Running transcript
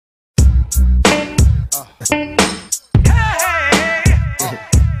It's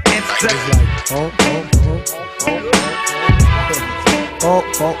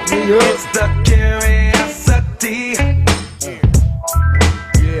the curiosity.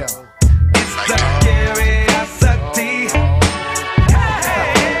 Yeah. It's the curiosity.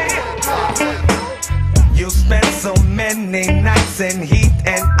 You spent so many nights in heat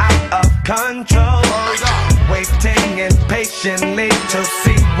and out of control, waiting impatiently to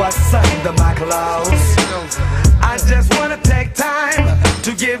see what's under my clothes. I just wanna take time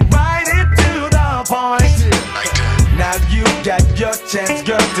to get right into the point. Now you got your chance,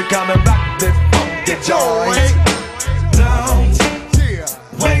 girl, to come and rock this funky joint. Don't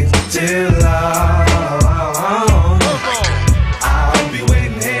wait too long. I'll be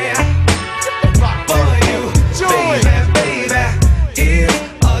waiting here for you, baby, baby. It's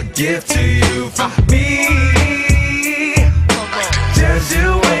a gift to you from me. Just you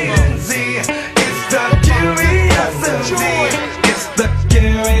wait and see. It's the curiosity. It's the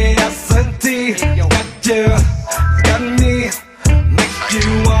curiosity. Got you, got me. Makes you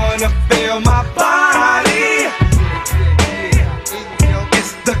wanna feel my body.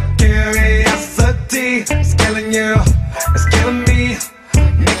 It's the curiosity. It's killing you, it's killing me.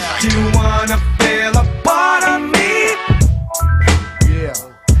 Makes you wanna feel a part of me. Yeah.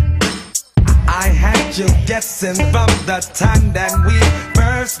 I had you guessing from the time that we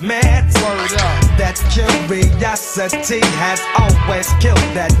first met. Word up. That curiosity has always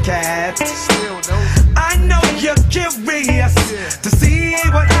killed that cat. Still no. I know you're curious to see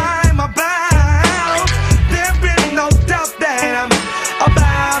what I'm about. There is no doubt that I'm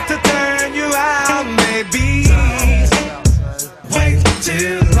about to turn you out. Maybe wait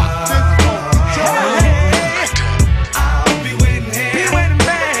too long. Hey, I'll be waiting here. Be waiting,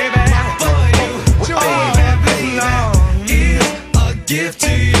 baby, for you. Baby, this long is a gift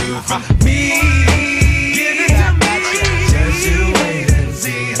to you from me.